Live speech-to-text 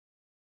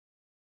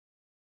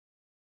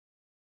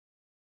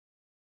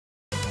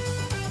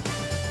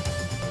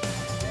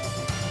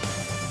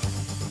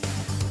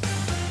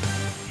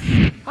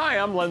Hi,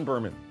 I'm Len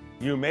Berman.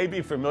 You may be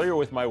familiar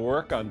with my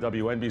work on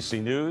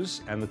WNBC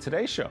News and The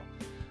Today Show.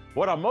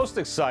 What I'm most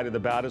excited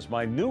about is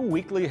my new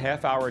weekly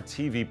half-hour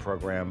TV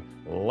program,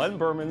 Len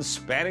Berman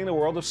Spanning the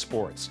World of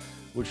Sports,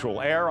 which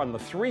will air on the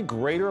 3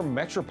 greater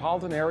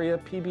metropolitan area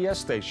PBS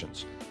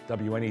stations,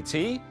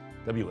 WNET,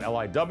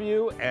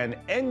 WLIW, and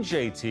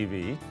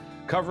NJTV,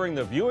 covering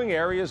the viewing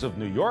areas of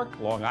New York,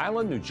 Long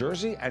Island, New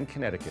Jersey, and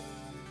Connecticut.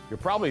 You're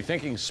probably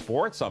thinking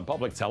sports on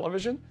public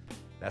television?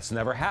 That's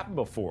never happened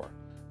before.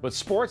 But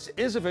sports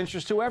is of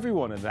interest to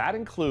everyone, and that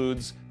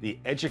includes the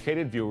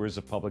educated viewers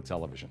of public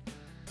television.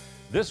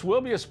 This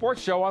will be a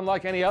sports show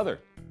unlike any other.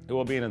 It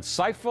will be an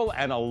insightful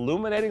and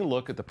illuminating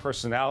look at the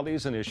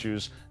personalities and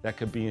issues that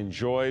could be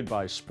enjoyed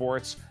by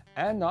sports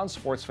and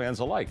non-sports fans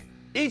alike.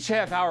 Each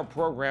half-hour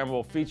program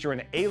will feature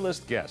an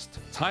A-list guest,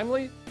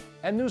 timely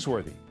and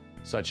newsworthy,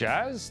 such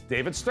as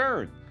David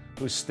Stern,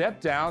 who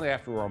stepped down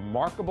after a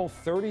remarkable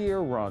 30-year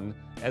run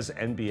as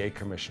NBA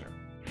commissioner.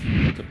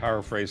 To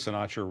paraphrase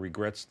Sinatra,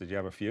 regrets, did you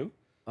have a few?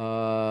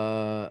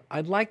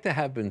 I'd like to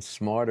have been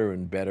smarter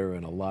and better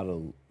in a lot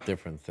of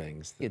different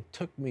things. It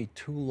took me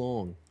too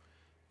long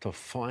to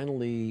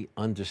finally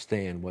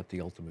understand what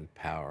the ultimate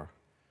power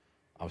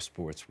of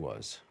sports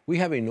was. We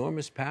have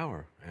enormous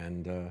power,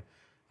 and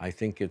I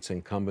think it's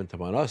incumbent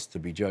upon us to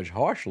be judged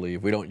harshly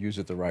if we don't use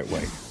it the right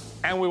way.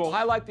 And we will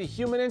highlight the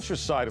human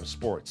interest side of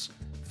sports,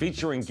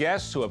 featuring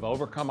guests who have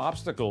overcome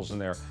obstacles in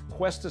their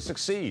quest to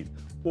succeed,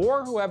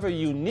 or who have a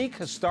unique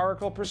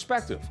historical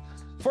perspective.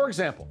 For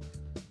example,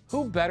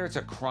 who better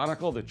to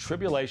chronicle the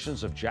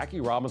tribulations of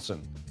Jackie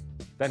Robinson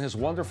than his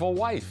wonderful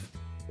wife,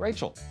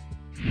 Rachel?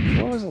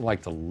 What was it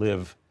like to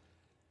live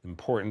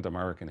important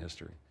American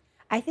history?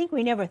 I think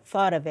we never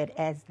thought of it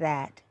as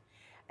that.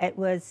 It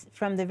was,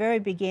 from the very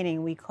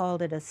beginning, we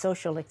called it a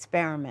social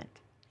experiment.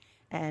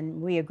 And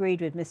we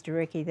agreed with Mr.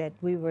 Rickey that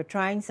we were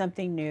trying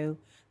something new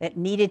that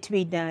needed to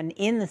be done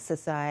in the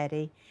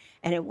society.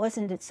 And it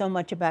wasn't so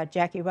much about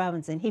Jackie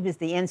Robinson, he was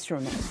the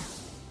instrument.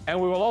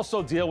 And we will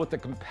also deal with the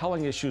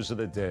compelling issues of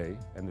the day,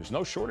 and there's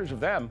no shortage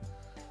of them.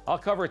 I'll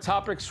cover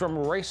topics from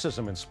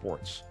racism in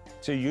sports,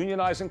 to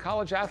unionizing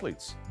college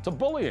athletes, to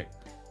bullying,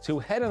 to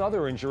head and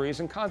other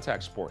injuries in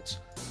contact sports.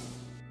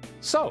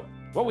 So,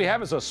 what we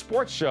have is a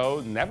sports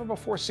show never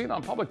before seen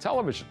on public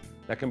television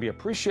that can be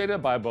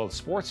appreciated by both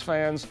sports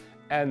fans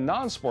and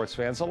non-sports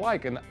fans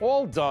alike, and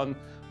all done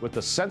with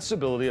the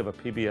sensibility of a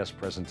PBS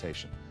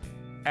presentation.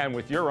 And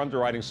with your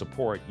underwriting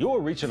support, you will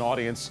reach an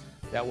audience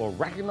that will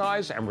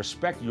recognize and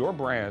respect your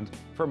brand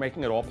for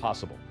making it all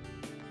possible.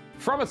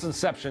 From its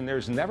inception,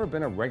 there's never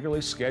been a regularly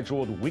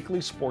scheduled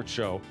weekly sports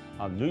show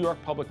on New York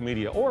Public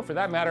Media, or for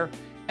that matter,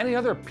 any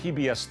other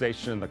PBS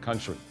station in the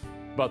country.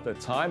 But the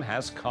time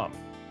has come.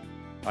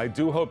 I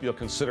do hope you'll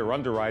consider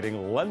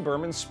underwriting Len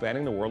Berman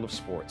Spanning the World of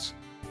Sports.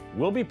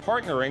 We'll be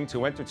partnering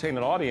to entertain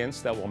an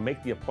audience that will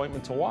make the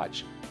appointment to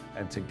watch.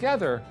 And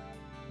together,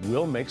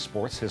 we'll make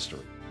sports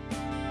history.